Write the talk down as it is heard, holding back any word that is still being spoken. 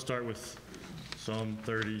Start with Psalm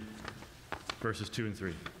 30, verses 2 and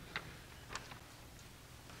 3.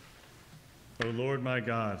 O Lord my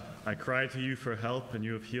God, I cried to you for help, and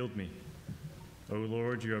you have healed me. O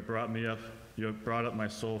Lord, you have brought up my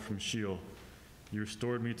soul from Sheol. You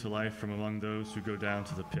restored me to life from among those who go down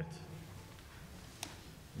to the pit.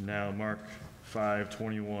 Now Mark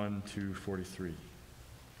 5:21 to 43.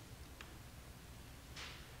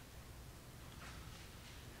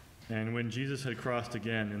 And when Jesus had crossed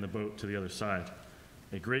again in the boat to the other side,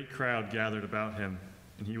 a great crowd gathered about him,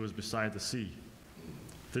 and he was beside the sea.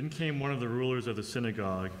 Then came one of the rulers of the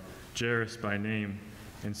synagogue, Jairus by name,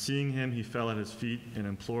 and seeing him, he fell at his feet and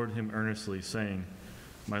implored him earnestly, saying,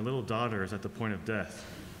 "My little daughter is at the point of death.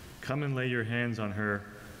 Come and lay your hands on her,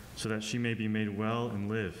 so that she may be made well and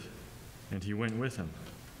live." And he went with him.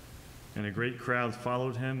 And a great crowd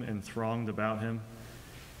followed him and thronged about him.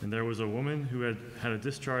 And there was a woman who had had a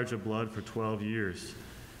discharge of blood for 12 years,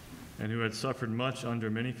 and who had suffered much under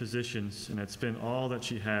many physicians, and had spent all that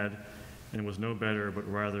she had, and was no better,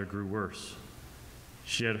 but rather grew worse.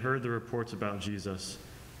 She had heard the reports about Jesus,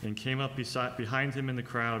 and came up behind him in the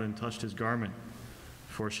crowd and touched his garment.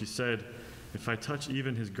 For she said, "If I touch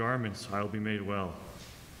even his garments, I will be made well."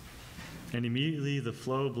 And immediately the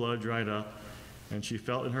flow of blood dried up, and she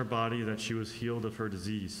felt in her body that she was healed of her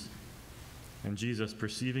disease. And Jesus,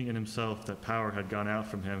 perceiving in himself that power had gone out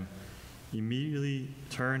from him, immediately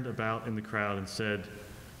turned about in the crowd and said,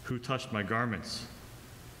 "Who touched my garments?"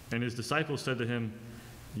 And his disciples said to him,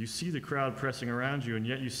 "You see the crowd pressing around you, and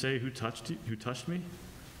yet you say, 'Who touched me?'"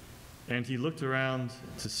 And he looked around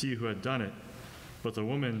to see who had done it. But the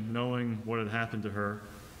woman, knowing what had happened to her,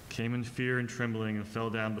 came in fear and trembling and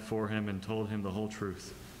fell down before him and told him the whole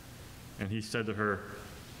truth. And he said to her,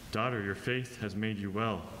 "Daughter, your faith has made you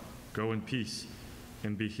well. Go in peace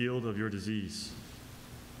and be healed of your disease."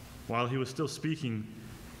 While he was still speaking,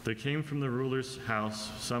 there came from the ruler's house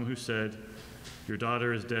some who said, "Your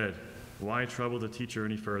daughter is dead. Why trouble the teacher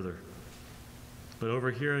any further?" But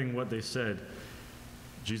overhearing what they said,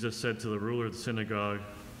 Jesus said to the ruler of the synagogue,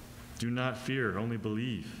 "Do not fear, only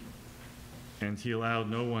believe." And he allowed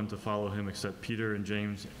no one to follow him except Peter and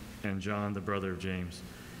James and John, the brother of James.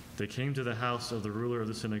 They came to the house of the ruler of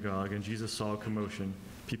the synagogue, and Jesus saw a commotion,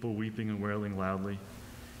 people weeping and wailing loudly.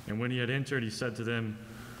 And when he had entered, he said to them,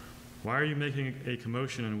 "Why are you making a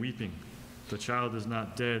commotion and weeping? The child is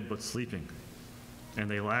not dead, but sleeping." And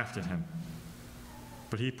they laughed at him.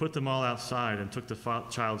 But he put them all outside and took the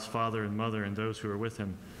child's father and mother and those who were with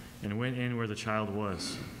him, and went in where the child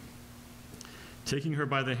was. Taking her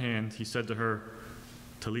by the hand, he said to her,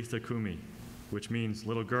 "Talitha cumi," which means,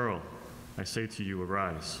 "Little girl, I say to you,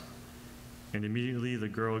 arise." And immediately the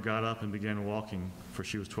girl got up and began walking, for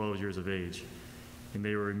she was 12 years of age. And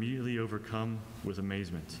they were immediately overcome with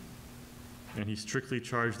amazement. And he strictly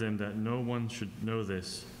charged them that no one should know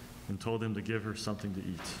this, and told them to give her something to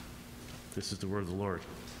eat. This is the word of the Lord.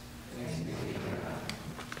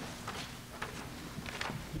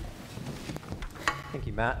 Thank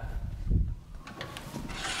you, Matt.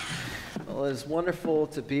 Well, it is wonderful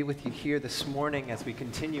to be with you here this morning as we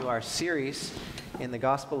continue our series in the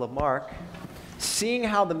Gospel of Mark, seeing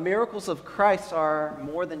how the miracles of Christ are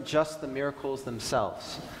more than just the miracles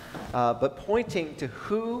themselves, but pointing to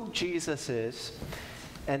who Jesus is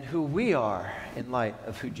and who we are in light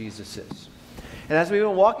of who Jesus is. And as we've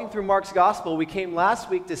been walking through Mark's Gospel, we came last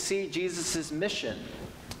week to see Jesus' mission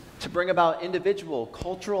to bring about individual,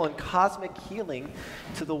 cultural, and cosmic healing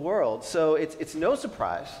to the world. So it's no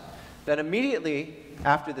surprise that immediately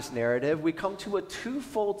after this narrative, we come to a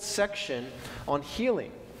twofold section on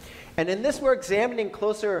healing. And in this, we're examining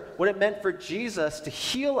closer what it meant for Jesus to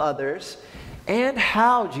heal others and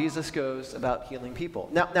how Jesus goes about healing people.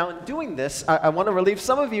 Now in doing this, I want to relieve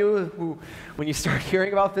some of you who, when you start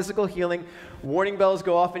hearing about physical healing, warning bells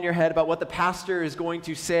go off in your head about what the pastor is going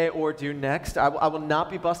to say or do next. I will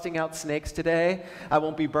not be busting out snakes today. I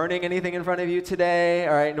won't be burning anything in front of you today,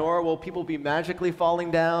 all right? Nor will people be magically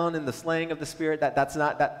falling down in the slaying of the Spirit. That's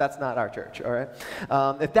not our church, all right?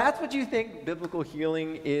 If that's what you think biblical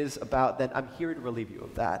healing is about, then I'm here to relieve you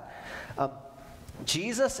of that.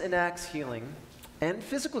 Jesus enacts healing and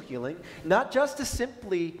physical healing, not just to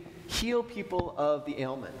simply heal people of the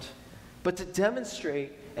ailment, but to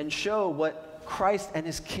demonstrate and show what Christ and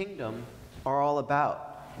his kingdom are all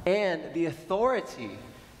about, and the authority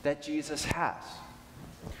that Jesus has.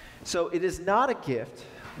 So it is not a gift,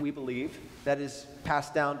 we believe, that is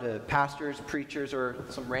passed down to pastors, preachers, or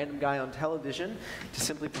some random guy on television to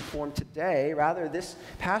simply perform today. Rather, this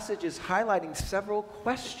passage is highlighting several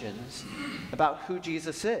questions about who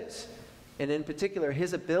Jesus is, and in particular,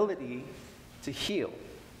 his ability to heal.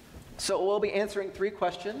 So we'll be answering 3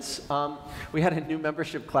 questions. We had a new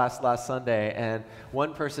membership class last Sunday, and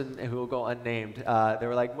one person who will go unnamed, they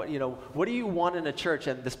were like, what do you want in a church?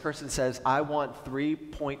 And this person says, I want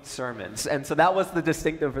 3-point sermons. And so that was the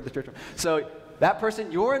distinctive for the church. So that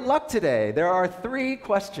person, you're in luck today. There are 3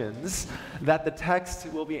 questions that the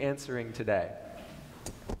text will be answering today.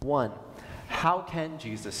 1, how can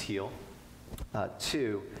Jesus heal?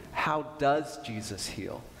 2, how does Jesus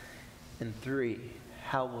heal? And 3,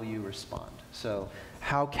 how will you respond? So,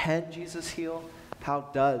 how can Jesus heal? How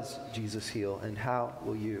does Jesus heal? And how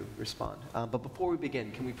will you respond? But before we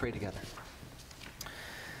begin, can we pray together?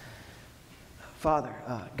 Father,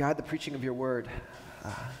 guide the preaching of your word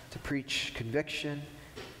to preach conviction,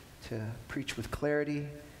 to preach with clarity,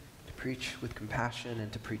 to preach with compassion,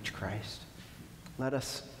 and to preach Christ. Let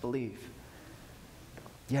us believe,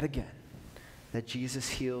 yet again, that Jesus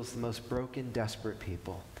heals the most broken, desperate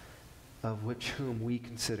people, of whom we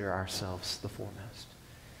consider ourselves the foremost.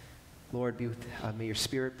 Lord, be with, may your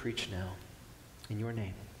Spirit preach now. In your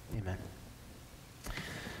name, amen.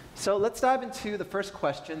 So let's dive into the first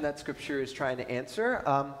question that Scripture is trying to answer.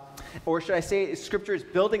 Or should I say, Scripture is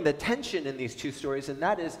building the tension in these 2 stories, and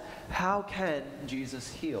that is, how can Jesus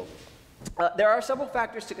heal? There are several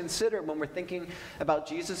factors to consider when we're thinking about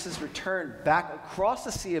Jesus' return back across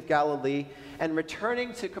the Sea of Galilee and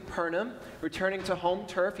returning to Capernaum, returning to home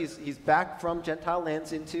turf. He's back from Gentile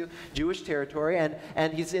lands into Jewish territory,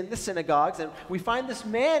 and he's in the synagogues, and we find this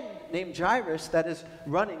man named Jairus that is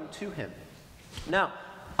running to him. Now,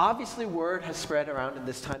 obviously word has spread around in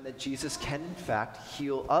this time that Jesus can in fact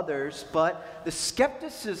heal others, but the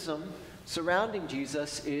skepticism surrounding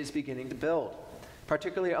Jesus is beginning to build,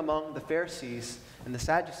 particularly among the Pharisees and the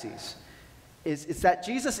Sadducees, is that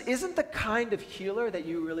Jesus isn't the kind of healer that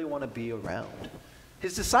you really want to be around.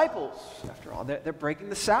 His disciples, after all, they're breaking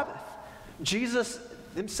the Sabbath. Jesus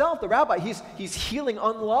himself, the rabbi, he's healing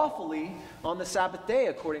unlawfully on the Sabbath day,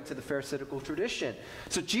 according to the Pharisaical tradition.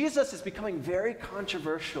 So Jesus is becoming very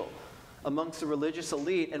controversial amongst the religious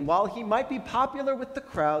elite, and while he might be popular with the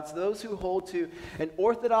crowds, those who hold to an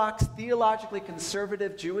orthodox, theologically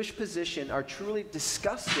conservative Jewish position are truly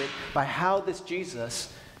disgusted by how this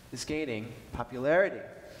Jesus is gaining popularity.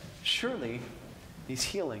 Surely, these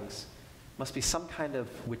healings must be some kind of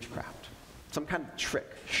witchcraft, some kind of trick.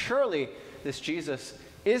 Surely, this Jesus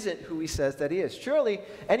isn't who he says that he is. Surely,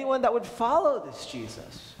 anyone that would follow this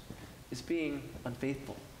Jesus is being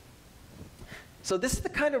unfaithful. So this is the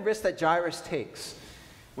kind of risk that Jairus takes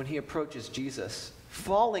when he approaches Jesus,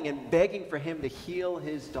 falling and begging for him to heal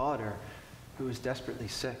his daughter, who is desperately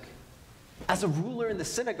sick. As a ruler in the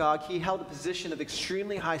synagogue, he held a position of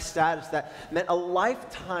extremely high status that meant a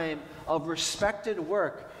lifetime of respected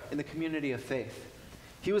work in the community of faith.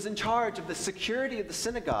 He was in charge of the security of the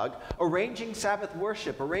synagogue, arranging Sabbath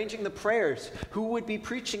worship, arranging the prayers, who would be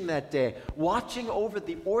preaching that day, watching over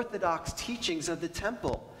the orthodox teachings of the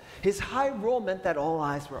temple. His high role meant that all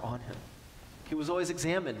eyes were on him. He was always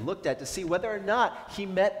examined, looked at to see whether or not he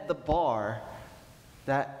met the bar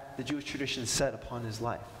that the Jewish tradition set upon his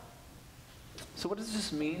life. So what does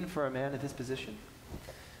this mean for a man of his position?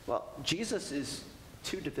 Well, Jesus is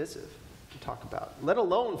too divisive to talk about, let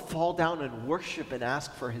alone fall down and worship and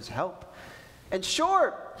ask for his help. And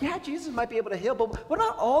sure, yeah, Jesus might be able to heal, but what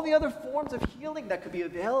about all the other forms of healing that could be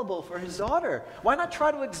available for his daughter? Why not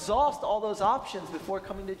try to exhaust all those options before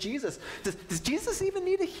coming to Jesus? Does Jesus even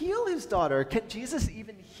need to heal his daughter? Can Jesus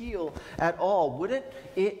even heal at all? Wouldn't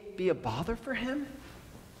it be a bother for him?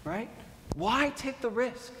 Right? Why take the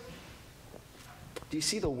risk? Do you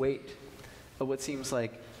see the weight of what seems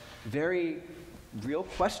like very real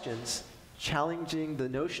questions challenging the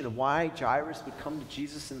notion of why Jairus would come to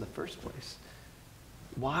Jesus in the first place?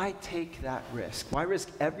 Why take that risk? Why risk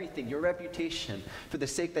everything, your reputation, for the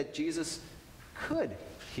sake that Jesus could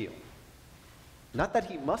heal? Not that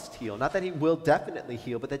he must heal, not that he will definitely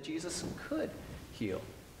heal, but that Jesus could heal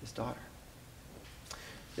his daughter.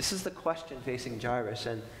 This is the question facing Jairus,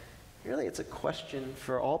 and really it's a question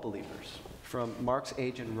for all believers, from Mark's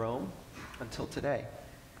age in Rome until today.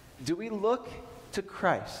 Do we look to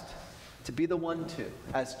Christ to be the one to,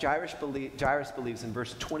 as Jairus believes in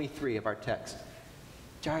verse 23 of our text?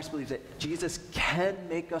 Jairus believes that Jesus can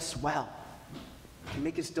make us well, can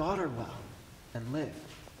make his daughter well, and live.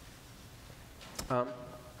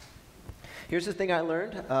 Here's the thing I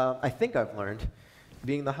learned, I think I've learned,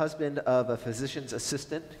 being the husband of a physician's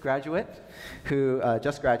assistant graduate who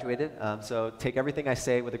just graduated, so take everything I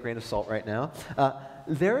say with a grain of salt right now.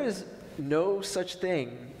 There is no such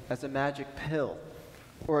thing as a magic pill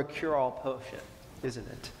or a cure-all potion, isn't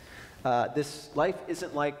it? This life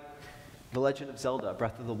isn't like The Legend of Zelda,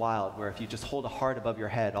 Breath of the Wild, where if you just hold a heart above your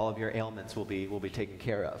head, all of your ailments will be taken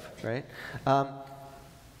care of, right?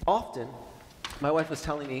 Often, my wife was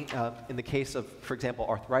telling me, in the case of, for example,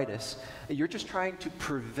 arthritis, you're just trying to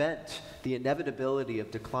prevent the inevitability of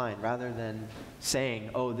decline rather than saying,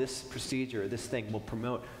 oh, this procedure, this thing will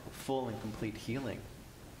promote full and complete healing.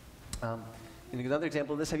 And another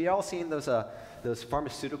example of this, have you all seen those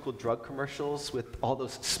pharmaceutical drug commercials with all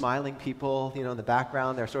those smiling people, in the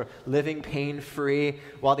background? They're sort of living pain-free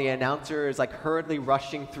while the announcer is like hurriedly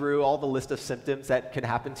rushing through all the list of symptoms that can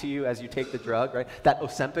happen to you as you take the drug, right? That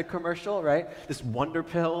Ozempic commercial, right? This wonder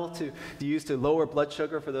pill to use to lower blood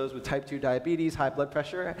sugar for those with type 2 diabetes, high blood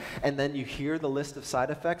pressure, and then you hear the list of side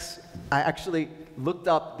effects. I actually looked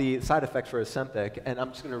up the side effects for Ozempic, and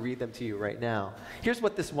I'm just going to read them to you right now. Here's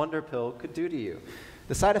what this wonder pill could do to you.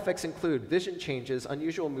 The side effects include vision changes,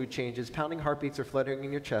 unusual mood changes, pounding heartbeats or fluttering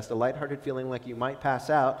in your chest, a lighthearted feeling like you might pass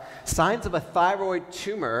out, signs of a thyroid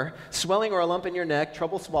tumor, swelling or a lump in your neck,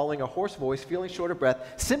 trouble swallowing, a hoarse voice, feeling short of breath,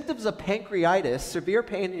 symptoms of pancreatitis, severe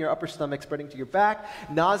pain in your upper stomach spreading to your back,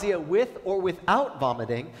 nausea with or without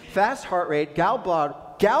vomiting, fast heart rate,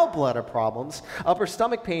 gallbladder problems, upper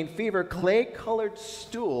stomach pain, fever, clay-colored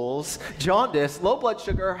stools, jaundice, low blood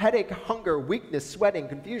sugar, headache, hunger, weakness, sweating,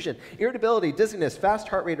 confusion, irritability, dizziness, fast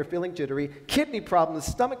heart rate or feeling jittery, kidney problems,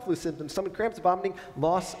 stomach flu symptoms, stomach cramps, vomiting,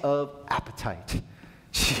 loss of appetite.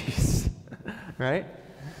 Jeez, right?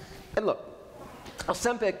 And look,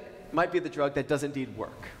 Ozempic might be the drug that does indeed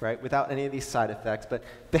work, right, without any of these side effects, but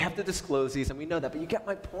they have to disclose these, and we know that, but you get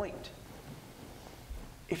my point.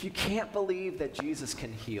 If you can't believe that Jesus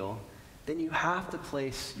can heal, then you have to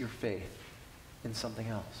place your faith in something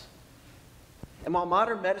else. And while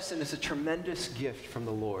modern medicine is a tremendous gift from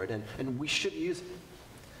the Lord, and we should use it,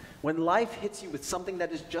 when life hits you with something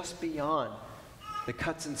that is just beyond the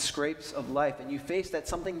cuts and scrapes of life, and you face that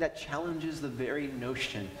something that challenges the very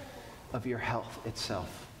notion of your health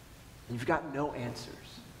itself, and you've got no answers,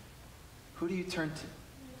 who do you turn to?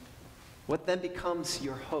 What then becomes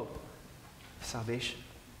your hope of salvation?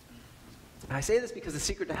 And I say this because the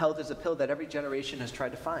secret to health is a pill that every generation has tried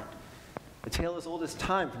to find. A tale as old as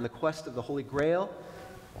time, from the quest of the Holy Grail,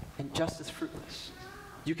 and just as fruitless.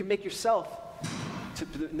 You can make yourself,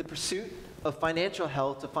 in the pursuit of financial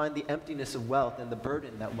health, to find the emptiness of wealth and the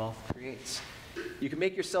burden that wealth creates. You can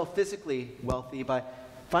make yourself physically wealthy by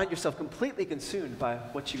find yourself completely consumed by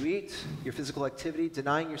what you eat, your physical activity,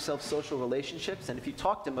 denying yourself social relationships, and if you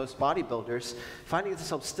talk to most bodybuilders, finding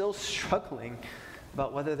yourself still struggling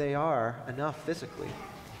about whether they are enough physically.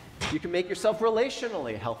 You can make yourself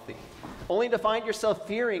relationally healthy, only to find yourself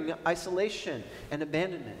fearing isolation and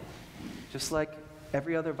abandonment, just like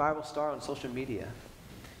every other viral star on social media.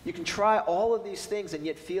 You can try all of these things and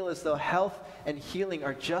yet feel as though health and healing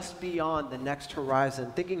are just beyond the next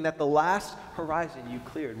horizon, thinking that the last horizon you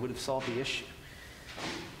cleared would have solved the issue.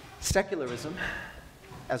 Secularism,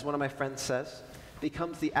 as one of my friends says,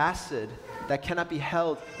 becomes the acid that cannot be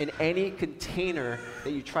held in any container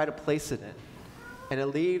that you try to place it in. And it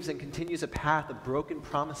leaves and continues a path of broken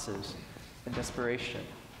promises and desperation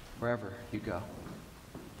wherever you go.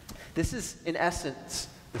 This is, in essence,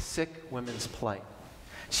 the sick woman's plight.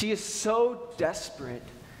 She is so desperate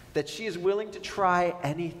that she is willing to try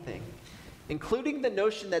anything, including the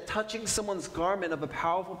notion that touching someone's garment of a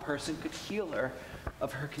powerful person could heal her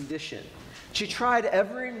of her condition. She tried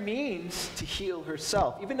every means to heal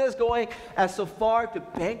herself, even as going as so far to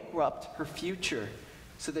bankrupt her future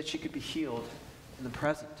so that she could be healed in the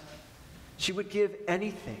present. She would give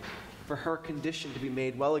anything for her condition to be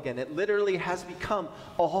made well again. It literally has become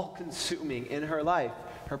all-consuming in her life,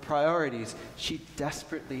 her priorities. She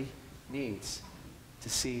desperately needs to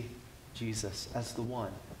see Jesus as the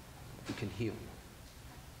one who can heal.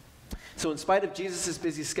 So in spite of Jesus'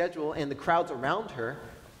 busy schedule and the crowds around her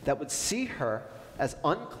that would see her as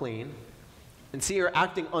unclean and see her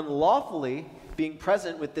acting unlawfully, being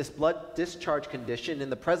present with this blood discharge condition in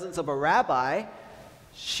the presence of a rabbi,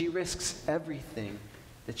 she risks everything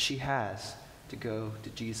that she has to go to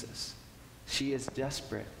Jesus. She is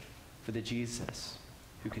desperate for the Jesus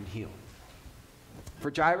who can heal.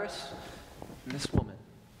 For Jairus and this woman,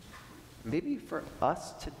 maybe for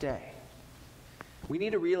us today, we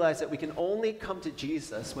need to realize that we can only come to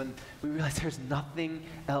Jesus when we realize there's nothing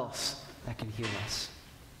else that can heal us.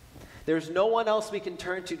 There's no one else we can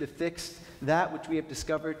turn to fix that which we have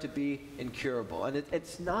discovered to be incurable. And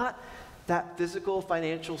it's not that physical,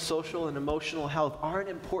 financial, social, and emotional health aren't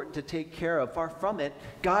important to take care of. Far from it.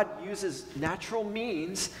 God uses natural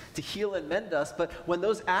means to heal and mend us, but when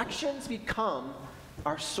those actions become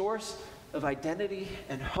our source of identity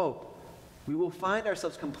and hope, we will find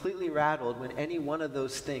ourselves completely rattled when any one of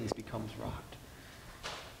those things becomes rocked.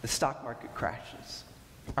 The stock market crashes.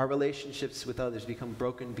 Our relationships with others become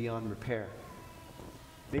broken beyond repair.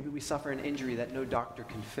 Maybe we suffer an injury that no doctor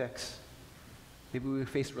can fix. Maybe we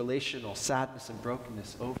face relational sadness and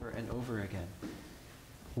brokenness over and over again.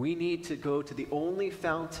 We need to go to the only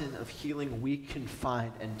fountain of healing we can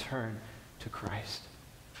find and turn to Christ.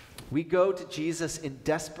 We go to Jesus in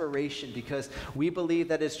desperation because we believe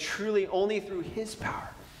that it's truly only through his power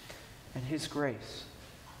and his grace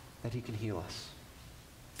that he can heal us.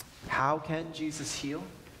 How can Jesus heal?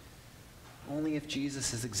 Only if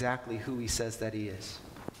Jesus is exactly who he says that he is,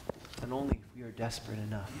 and only if we are desperate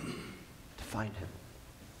enough to find him.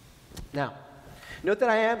 Now, note that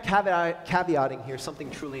I am caveating here something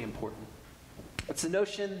truly important. It's the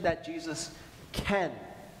notion that Jesus can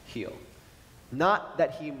heal. Not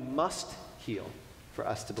that he must heal for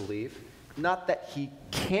us to believe. Not that he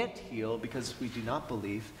can't heal because we do not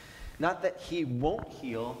believe. Not that he won't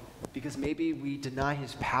heal because maybe we deny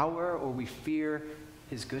his power or we fear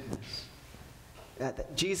his goodness.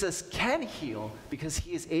 That Jesus can heal because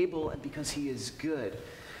he is able and because he is good.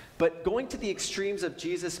 But going to the extremes of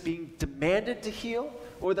Jesus being demanded to heal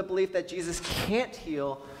or the belief that Jesus can't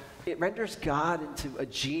heal, it renders God into a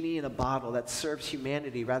genie in a bottle that serves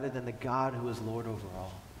humanity rather than the God who is Lord over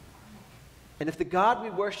all. And if the God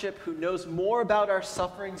we worship, who knows more about our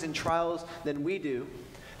sufferings and trials than we do,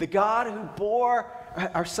 the God who bore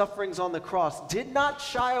our sufferings on the cross, did not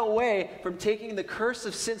shy away from taking the curse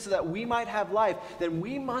of sin so that we might have life, then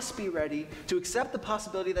we must be ready to accept the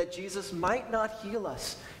possibility that Jesus might not heal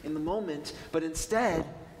us in the moment, but instead,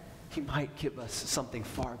 he might give us something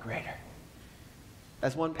far greater.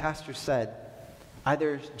 As one pastor said,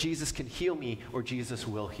 either Jesus can heal me or Jesus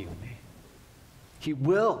will heal me. He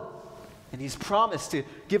will, and he's promised to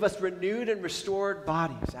give us renewed and restored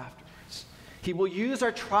bodies afterwards. He will use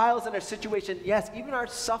our trials and our situation, yes, even our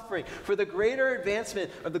suffering, for the greater advancement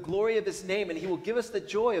of the glory of his name, and he will give us the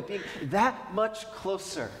joy of being that much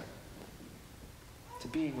closer to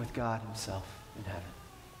being with God himself in heaven.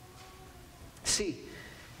 See,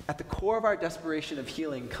 at the core of our desperation of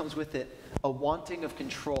healing comes with it a wanting of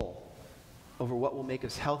control over what will make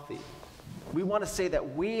us healthy. We want to say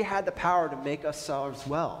that we had the power to make ourselves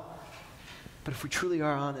well. But if we truly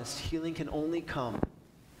are honest, healing can only come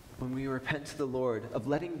when we repent to the Lord of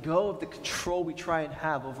letting go of the control we try and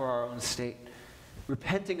have over our own state.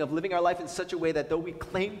 Repenting of living our life in such a way that though we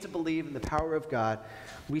claim to believe in the power of God,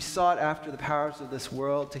 we sought after the powers of this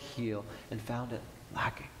world to heal and found it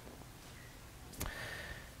lacking.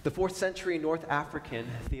 The 4th century North African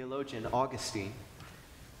theologian Augustine,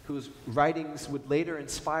 whose writings would later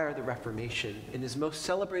inspire the Reformation, in his most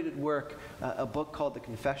celebrated work, a book called The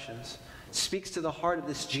Confessions, speaks to the heart of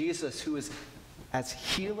this Jesus who is as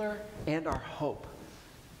healer and our hope,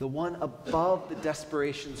 the one above the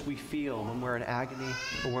desperations we feel when we're in agony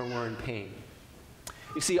or when we're in pain.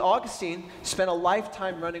 You see, Augustine spent a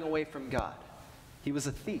lifetime running away from God. He was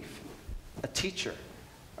a thief, a teacher,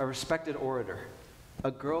 a respected orator,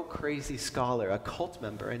 a girl-crazy scholar, a cult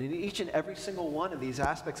member, and in each and every single one of these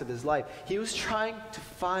aspects of his life, he was trying to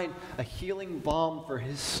find a healing balm for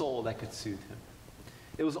his soul that could soothe him.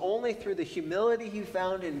 It was only through the humility he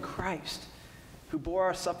found in Christ, who bore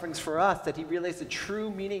our sufferings for us, that he realized the true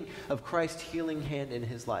meaning of Christ's healing hand in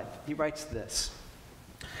his life. He writes this,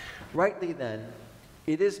 "Rightly then,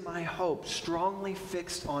 it is my hope, strongly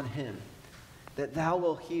fixed on him, that thou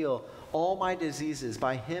wilt heal all my diseases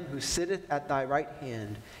by him who sitteth at thy right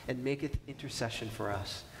hand and maketh intercession for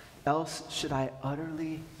us. Else should I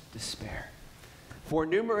utterly despair. For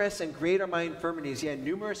numerous and great are my infirmities, yea,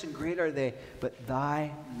 numerous and great are they, but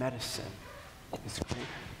thy medicine is greater."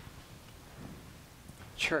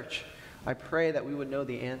 Church, I pray that we would know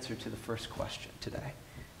the answer to the first question today.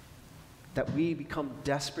 That we become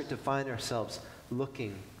desperate to find ourselves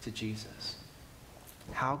looking to Jesus.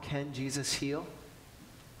 How can Jesus heal?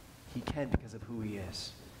 He can because of who he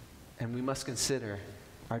is. And we must consider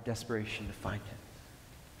our desperation to find him.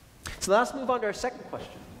 So let's move on to our second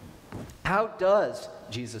question. How does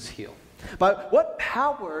Jesus heal? But what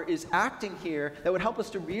power is acting here that would help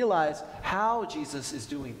us to realize how Jesus is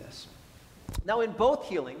doing this? Now, in both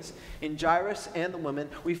healings, in Jairus and the woman,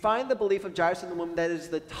 we find the belief of Jairus and the woman that it is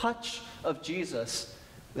the touch of Jesus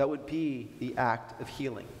that would be the act of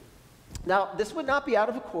healing. Now, this would not be out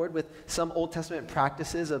of accord with some Old Testament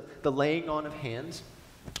practices of the laying on of hands,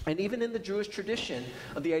 and even in the Jewish tradition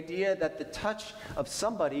of the idea that the touch of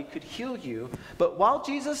somebody could heal you. But while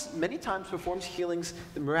Jesus many times performs healings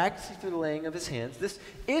miraculously through the laying of his hands, this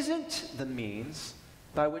isn't the means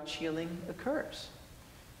by which healing occurs.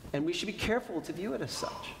 And we should be careful to view it as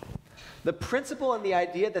such. The principle and the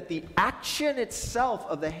idea that the action itself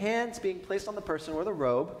of the hands being placed on the person or the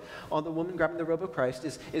robe, on the woman grabbing the robe of Christ,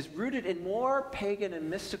 is rooted in more pagan and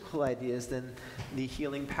mystical ideas than the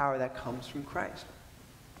healing power that comes from Christ.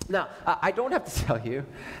 Now, I don't have to tell you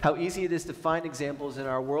how easy it is to find examples in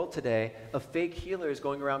our world today of fake healers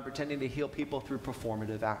going around pretending to heal people through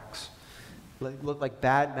performative acts. Look like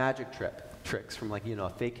bad magic tricks from a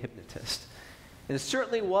fake hypnotist. And it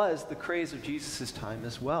certainly was the craze of Jesus' time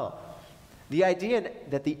as well. The idea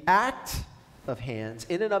that the act of hands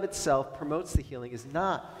in and of itself promotes the healing is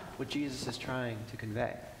not what Jesus is trying to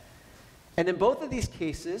convey. And in both of these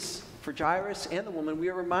cases, for Jairus and the woman, we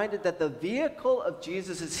are reminded that the vehicle of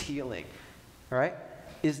Jesus' healing, right,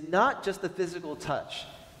 is not just the physical touch,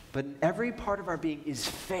 but in every part of our being is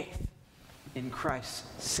faith in Christ's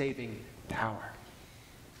saving power.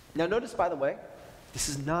 Now notice, by the way, this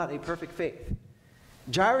is not a perfect faith.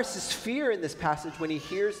 Jairus' fear in this passage when he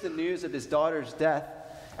hears the news of his daughter's death,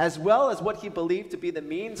 as well as what he believed to be the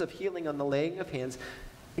means of healing on the laying of hands,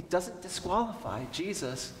 it doesn't disqualify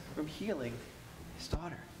Jesus from healing his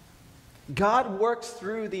daughter. God works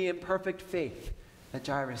through the imperfect faith that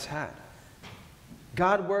Jairus had.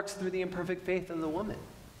 God works through the imperfect faith in the woman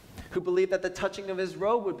who believed that the touching of his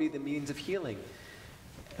robe would be the means of healing.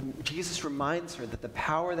 And Jesus reminds her that the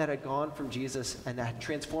power that had gone from Jesus and that had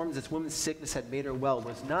transformed this woman's sickness, had made her well,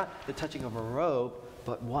 was not the touching of her robe,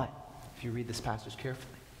 but what? If you read this passage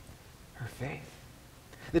carefully, her faith.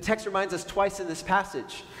 The text reminds us twice in this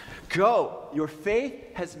passage, "Go, your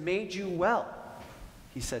faith has made you well,"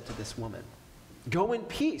 he said to this woman. "Go in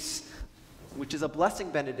peace," which is a blessing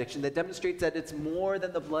benediction that demonstrates that it's more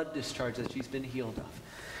than the blood discharge that she's been healed of,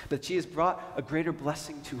 but she has brought a greater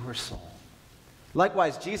blessing to her soul.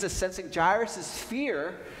 Likewise, Jesus, sensing Jairus'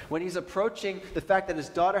 fear when he's approaching the fact that his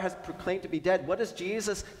daughter has proclaimed to be dead, what does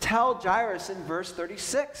Jesus tell Jairus in verse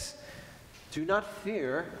 36? "Do not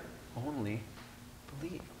fear, only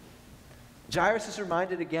believe." Jairus is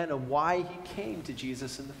reminded again of why he came to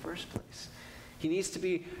Jesus in the first place. He needs to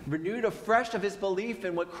be renewed afresh of his belief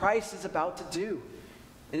in what Christ is about to do.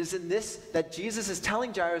 It is in this that Jesus is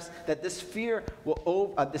telling Jairus that this faith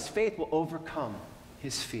will overcome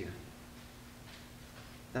his fear.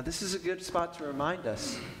 Now, this is a good spot to remind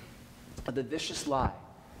us of the vicious lie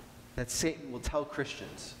that Satan will tell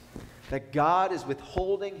Christians, that God is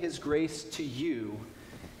withholding his grace to you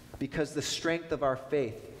because the strength of our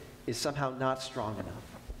faith is somehow not strong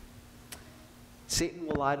enough. Satan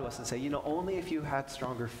will lie to us and say, only if you had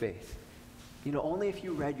stronger faith, only if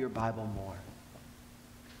you read your Bible more,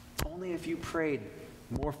 only if you prayed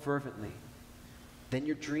more fervently, then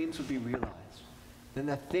your dreams would be realized. Then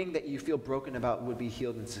the thing that you feel broken about would be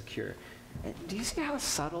healed and secure. And do you see how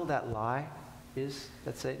subtle that lie is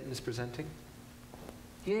that Satan is presenting?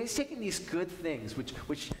 He's taking these good things,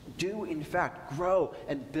 which do in fact grow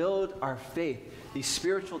and build our faith, these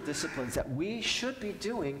spiritual disciplines that we should be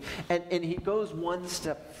doing, and he goes one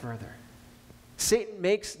step further. Satan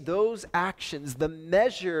makes those actions the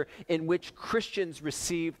measure in which Christians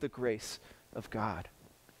receive the grace of God.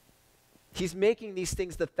 He's making these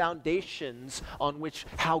things the foundations on which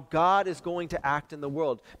how God is going to act in the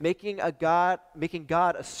world, making God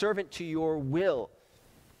a servant to your will,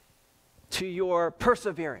 to your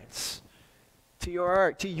perseverance, to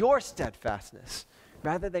your steadfastness,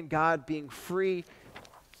 rather than God being free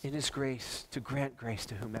in his grace to grant grace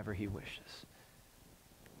to whomever he wishes.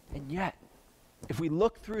 And yet, if we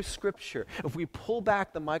look through Scripture, if we pull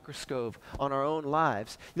back the microscope on our own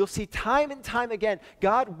lives, you'll see time and time again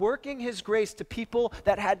God working his grace to people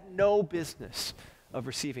that had no business of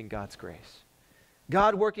receiving God's grace.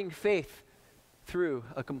 God working faith through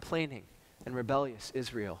a complaining and rebellious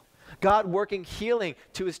Israel. God working healing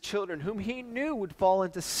to his children whom he knew would fall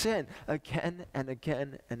into sin again and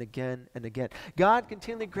again and again and again. God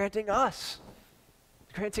continually granting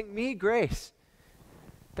me grace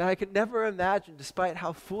that I could never imagine despite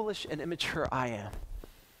how foolish and immature I am.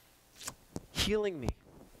 Healing me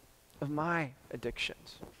of my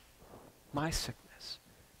addictions, my sickness,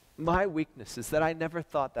 my weaknesses that I never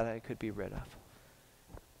thought that I could be rid of.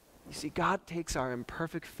 You see, God takes our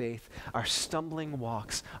imperfect faith, our stumbling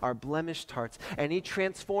walks, our blemished hearts, and he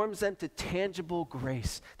transforms them to tangible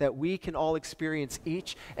grace that we can all experience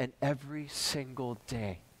each and every single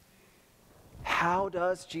day. How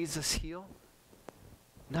does Jesus heal?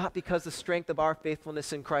 Not because the strength of our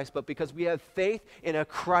faithfulness in Christ, but because we have faith in a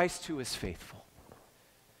Christ who is faithful.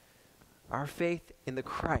 Our faith in the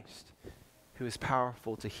Christ who is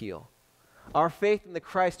powerful to heal. Our faith in the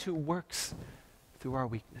Christ who works through our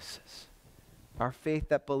weaknesses. Our faith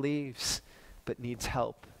that believes but needs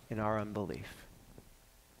help in our unbelief.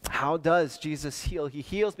 How does Jesus heal? He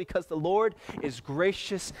heals because the Lord is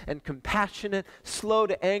gracious and compassionate, slow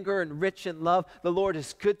to anger and rich in love. The Lord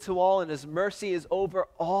is good to all, and his mercy is over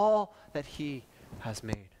all that he has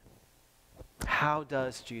made. How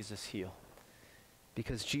does Jesus heal?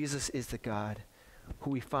 Because Jesus is the God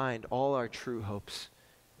who we find all our true hopes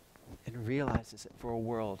and realizes it for a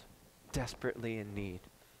world desperately in need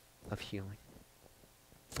of healing.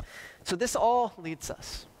 So this all leads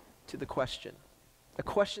us to the question, a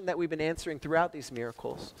question that we've been answering throughout these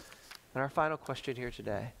miracles. And our final question here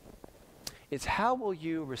today is, how will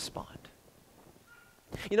you respond?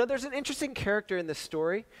 You know, there's an interesting character in this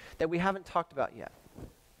story that we haven't talked about yet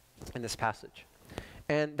in this passage,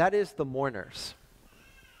 and that is the mourners.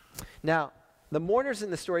 Now, the mourners in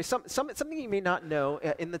the story, something you may not know,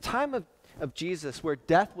 in the time of Jesus, where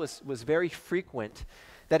death was very frequent,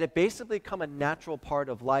 that it basically become a natural part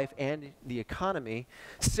of life and the economy,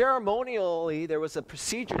 ceremonially there was a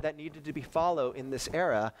procedure that needed to be followed in this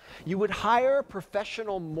era. You would hire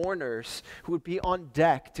professional mourners who would be on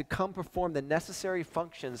deck to come perform the necessary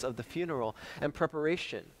functions of the funeral and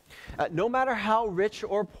preparation. No matter how rich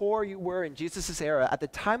or poor you were in Jesus' era, at the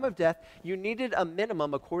time of death, you needed a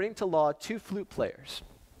minimum, according to law, 2 flute players.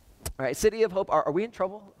 All right, City of Hope, are we in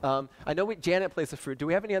trouble? I know Janet plays the flute. Do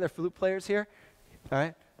we have any other flute players here? All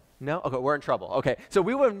right? No? Okay, we're in trouble. Okay, so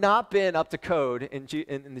we would have not been up to code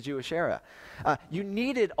in the Jewish era. You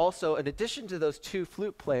needed also, in addition to those 2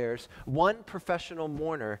 flute players, 1 professional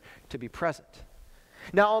mourner to be present.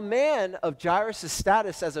 Now, a man of Jairus'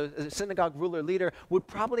 status as a synagogue ruler leader would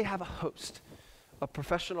probably have a host of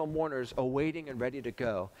professional mourners awaiting and ready to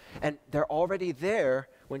go. And they're already there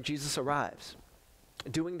when Jesus arrives,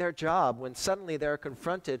 doing their job when suddenly they're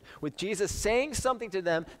confronted with Jesus saying something to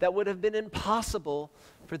them that would have been impossible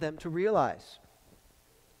for them to realize.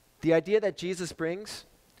 The idea that Jesus brings,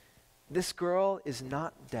 this girl is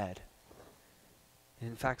not dead,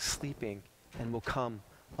 in fact sleeping, and will come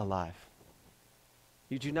alive.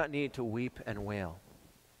 You do not need to weep and wail.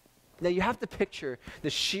 Now you have to picture the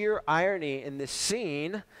sheer irony in this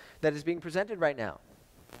scene that is being presented right now.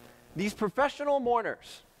 These professional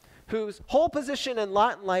mourners, whose whole position in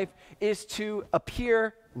lot in life is to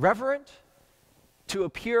appear reverent, to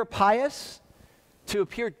appear pious, to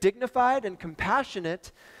appear dignified and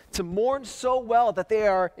compassionate, to mourn so well that they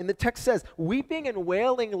are, in the text says, weeping and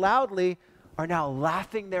wailing loudly, are now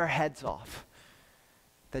laughing their heads off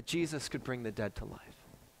that Jesus could bring the dead to life.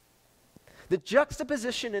 The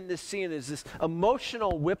juxtaposition in this scene is this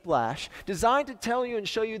emotional whiplash designed to tell you and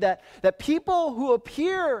show you that people who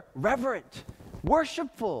appear reverent,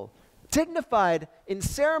 worshipful, dignified in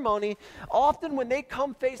ceremony, often when they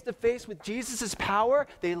come face to face with Jesus' power,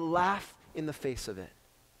 they laugh in the face of it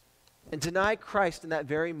and deny Christ in that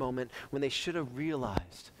very moment when they should have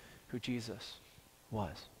realized who Jesus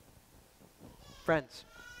was. Friends,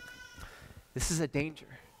 this is a danger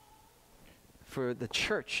for the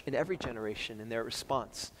church in every generation in their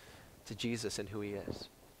response to Jesus and who he is.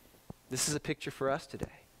 This is a picture for us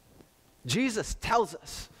today. Jesus tells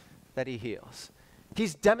us that he heals.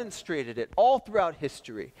 He's demonstrated it all throughout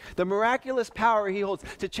history. The miraculous power he holds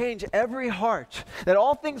to change every heart, that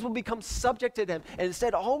all things will become subject to him. And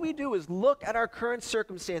instead, all we do is look at our current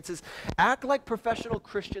circumstances, act like professional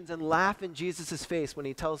Christians, and laugh in Jesus' face when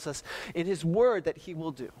he tells us in his word that he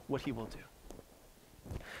will do what he will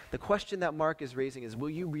do. The question that Mark is raising is, will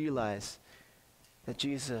you realize that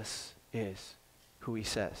Jesus is who he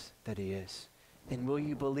says that he is? And will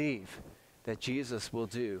you believe that Jesus will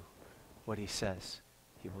do what he says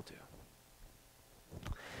he will do?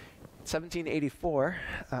 In 1784,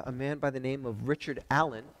 a man by the name of Richard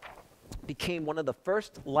Allen became one of the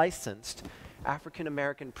first licensed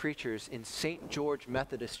African-American preachers in St. George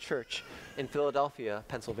Methodist Church in Philadelphia,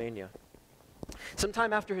 Pennsylvania.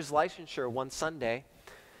 Sometime after his licensure one Sunday,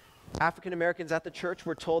 African Americans at the church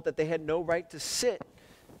were told that they had no right to sit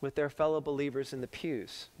with their fellow believers in the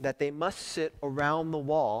pews, that they must sit around the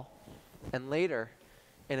wall and later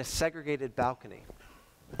in a segregated balcony.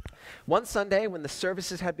 One Sunday, when the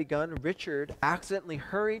services had begun, Richard accidentally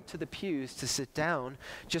hurried to the pews to sit down,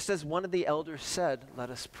 just as one of the elders said, "Let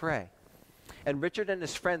us pray." And Richard and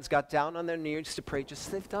his friends got down on their knees to pray, just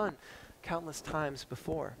as they've done countless times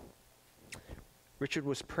before. Richard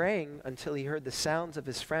was praying until he heard the sounds of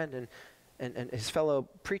his friend and his fellow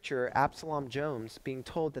preacher, Absalom Jones, being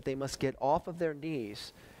told that they must get off of their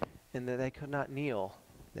knees and that they could not kneel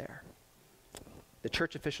there. The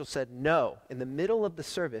church official said, "No, in the middle of the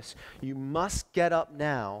service, you must get up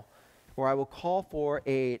now, or I will call for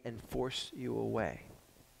aid and force you away."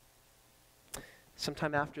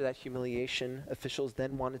 Sometime after that humiliation, officials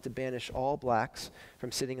then wanted to banish all blacks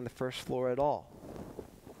from sitting in the first floor at all.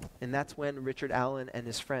 And that's when Richard Allen and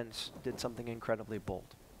his friends did something incredibly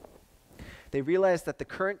bold. They realized that the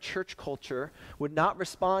current church culture would not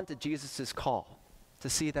respond to Jesus' call to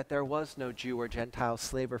see that there was no Jew or Gentile,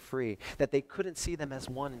 slave or free, that they couldn't see them as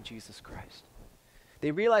one in Jesus Christ.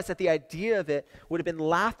 They realized that the idea of it would have been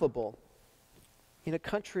laughable in a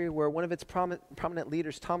country where one of its prominent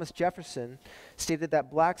leaders, Thomas Jefferson, stated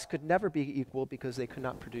that blacks could never be equal because they could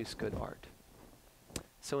not produce good art.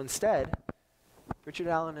 So instead, Richard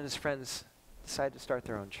Allen and his friends decided to start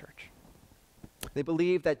their own church. They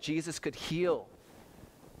believed that Jesus could heal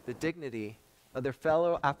the dignity of their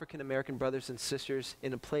fellow African-American brothers and sisters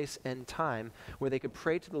in a place and time where they could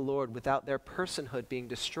pray to the Lord without their personhood being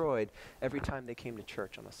destroyed every time they came to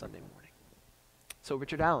church on a Sunday morning. So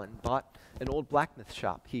Richard Allen bought an old blacksmith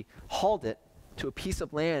shop. He hauled it to a piece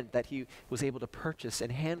of land that he was able to purchase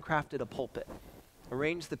and handcrafted a pulpit,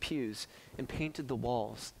 arranged the pews, and painted the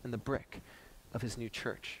walls and the brick of his new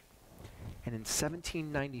church. And in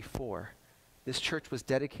 1794, this church was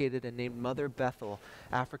dedicated and named Mother Bethel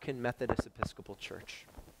African Methodist Episcopal Church,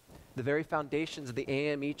 the very foundations of the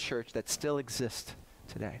AME church that still exist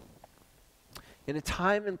today. In a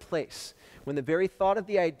time and place when the very thought of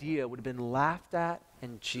the idea would have been laughed at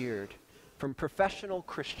and jeered from professional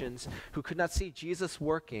Christians who could not see Jesus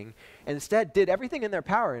working and instead did everything in their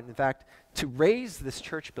power, in fact, to raise this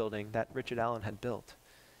church building that Richard Allen had built.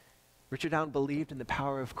 Richard Allen believed in the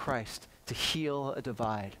power of Christ to heal a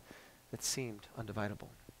divide that seemed undividable.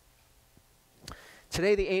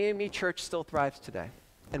 Today, the AME church still thrives today.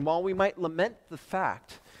 And while we might lament the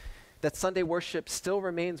fact that Sunday worship still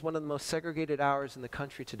remains one of the most segregated hours in the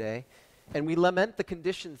country today, and we lament the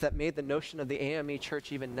conditions that made the notion of the AME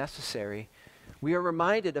church even necessary, we are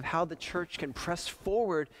reminded of how the church can press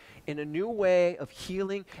forward in a new way of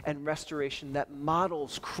healing and restoration that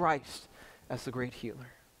models Christ as the great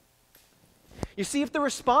healer. You see, if the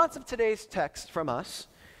response of today's text from us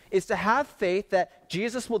is to have faith that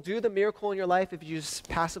Jesus will do the miracle in your life if you just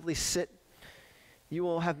passively sit, you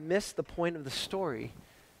will have missed the point of the story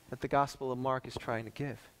that the Gospel of Mark is trying to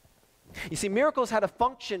give. You see, miracles had a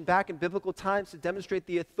function back in biblical times to demonstrate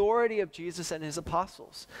the authority of Jesus and his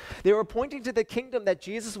apostles. They were pointing to the kingdom that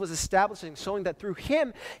Jesus was establishing, showing that through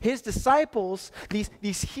him, his disciples,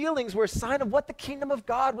 these healings were a sign of what the kingdom of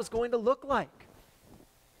God was going to look like.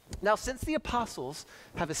 Now, since the apostles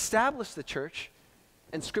have established the church,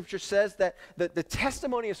 and Scripture says that the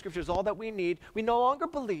testimony of Scripture is all that we need, we no longer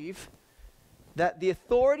believe that the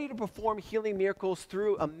authority to perform healing miracles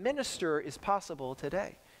through a minister is possible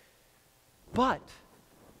today. But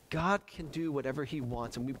God can do whatever he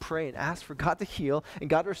wants, and we pray and ask for God to heal and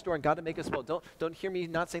God to restore and God to make us well. Don't hear me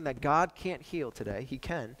not saying that God can't heal today. He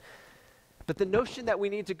can. But the notion that we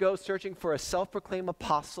need to go searching for a self-proclaimed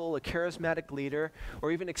apostle, a charismatic leader,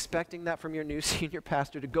 or even expecting that from your new senior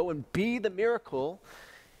pastor to go and be the miracle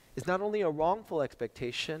is not only a wrongful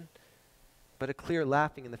expectation, but a clear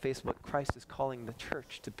laughing in the face of what Christ is calling the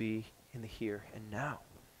church to be in the here and now.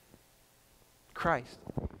 Christ,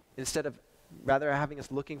 instead of rather having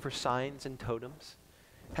us looking for signs and totems,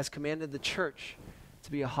 has commanded the church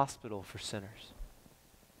to be a hospital for sinners.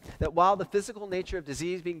 That while the physical nature of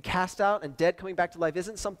disease being cast out and dead coming back to life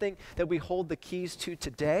isn't something that we hold the keys to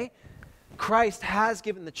today, Christ has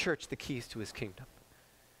given the church the keys to his kingdom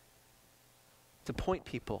to point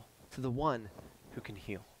people to the one who can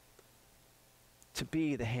heal, to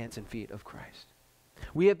be the hands and feet of Christ.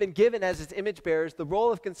 We have been given as his image bearers the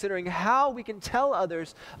role of considering how we can tell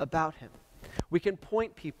others about him. We can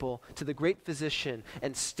point people to the great physician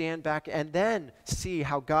and stand back and then see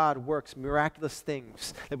how God works miraculous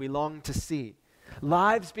things that we long to see.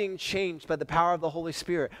 Lives being changed by the power of the Holy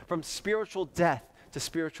Spirit from spiritual death to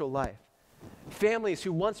spiritual life. Families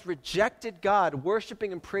who once rejected God,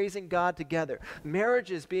 worshiping and praising God together.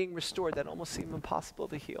 Marriages being restored that almost seem impossible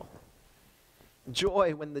to heal.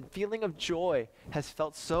 Joy, when the feeling of joy has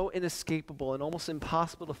felt so inescapable and almost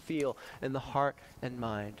impossible to feel in the heart and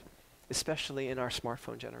mind, especially in our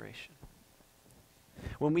smartphone generation.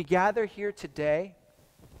 When we gather here today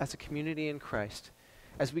as a community in Christ,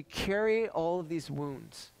 as we carry all of these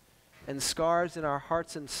wounds and scars in our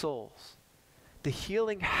hearts and souls, the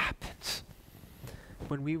healing happens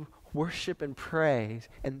when we worship and praise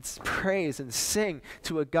and sing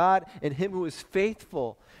to a God and him who is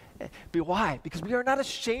faithful. Why? Because we are not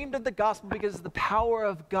ashamed of the gospel, because it's the power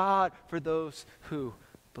of God for those who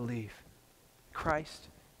believe. Christ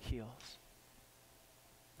heals.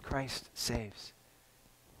 Christ saves.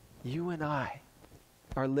 You and I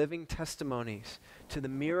are living testimonies to the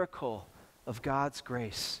miracle of God's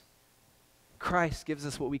grace. Christ gives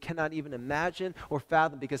us what we cannot even imagine or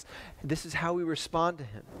fathom, because this is how we respond to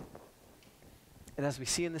him. And as we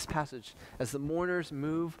see in this passage, as the mourners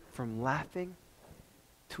move from laughing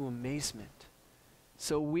to amazement,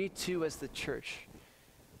 so we too as the church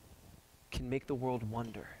can make the world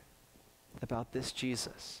wonder about this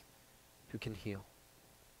Jesus who can heal.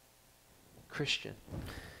 Christian,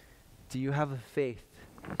 do you have a faith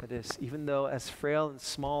that is, even though as frail and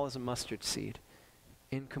small as a mustard seed,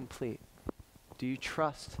 incomplete? Do you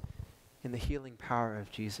trust in the healing power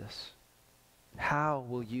of Jesus? How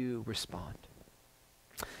will you respond?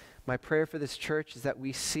 My prayer for this church is that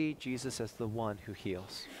we see Jesus as the one who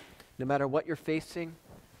heals. No matter what you're facing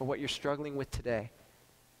or what you're struggling with today,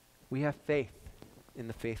 we have faith in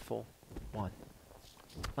the faithful one.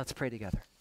 Let's pray together.